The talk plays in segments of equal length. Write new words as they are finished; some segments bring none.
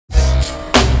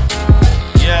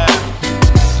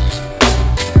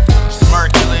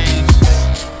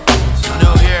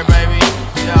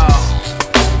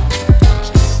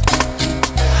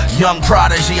Young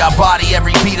prodigy, I body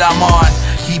every beat I'm on.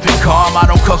 Keep it calm, I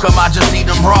don't cook them, I just eat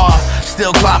them raw.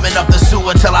 Still climbing up the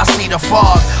sewer till I see the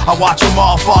fog. I watch them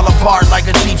all fall apart like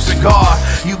a cheap cigar.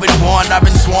 You've been warned, I've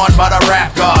been sworn by the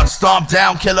rap god.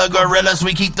 Stompdown, killer gorillas,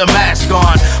 we keep the mask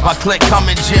on. My clique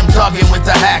coming Jim Duggan with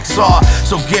the hacksaw.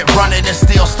 So get running and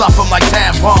steal stuff them like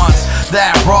tampons.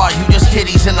 That raw, you just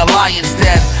kiddies in the lion's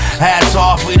den. Hats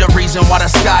off, we the reason why the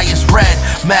sky is red.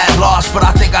 Mad lost, but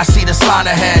I think I see the sign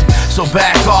ahead. So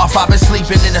back off, I've been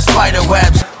sleeping in the spider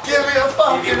webs. Give me a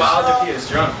fucking wild shot. if he is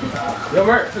drunk. Yo,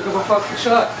 Merk, pick up a fucking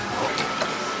shot.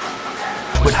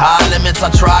 With high limits, I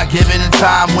try giving it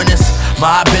time when it's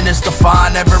my business to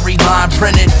find every line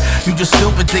printed. You just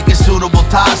stupid thinking suitable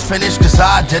ties finished, cause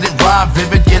I didn't rhyme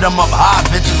vivid. Get them up high,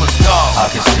 bitches, let's go. I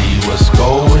can see what's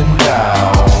going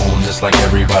down, just like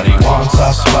everybody wants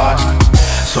our spot.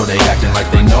 So they acting like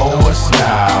they know us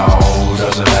now.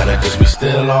 Doesn't matter cause we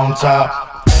still on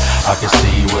top. I can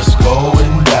see what's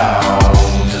going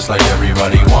down, just like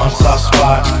everybody wants our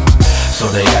spot. So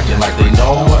they acting like they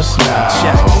know us now.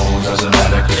 Doesn't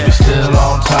matter cause we still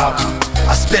on top.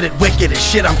 I spit it wicked as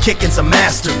shit, I'm kicking's a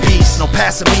masterpiece. No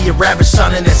passing me a ravage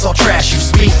son and it's all trash you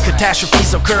speak.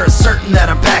 Catastrophes occur, it's certain that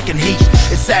I'm packing heat.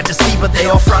 It's sad to see but they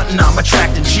all frontin', I'm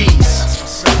attracting G's.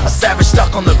 A savage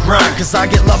stuck on the grind, cause I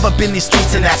get love up in these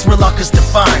streets and that's where luck is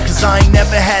defined. Cause I ain't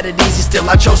never had it easy, still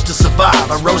I chose to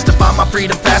survive. I rose to find my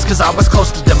freedom fast cause I was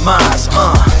close to demise.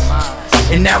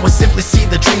 And now I simply see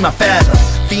the dream I fathom.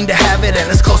 Fiend to have it and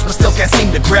it's close but still can't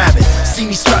seem to grab it. See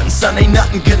me strutting son, ain't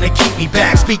nothing gonna keep me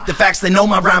back. Speak the facts, they know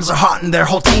my rhymes are hot and their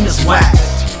whole team is whacked.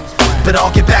 But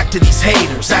I'll get back to these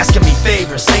haters, asking me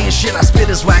favors, saying shit I spit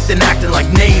is whacked and acting like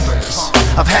neighbors.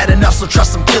 I've had enough, so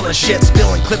trust I'm killing shit.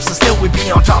 Spilling clips and still we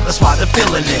be on top, that's why they're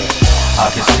feeling it. I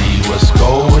can see what's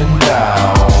going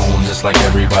down, just like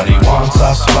everybody wants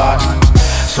our spot.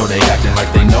 So they acting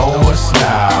like they know us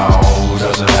now.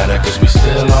 Doesn't matter cause we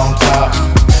still on top.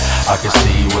 I can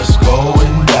see what's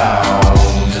going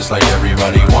down, just like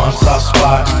everybody wants our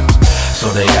spot. So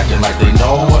they acting like they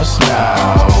know us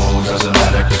now. Doesn't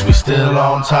matter cause we still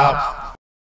on top.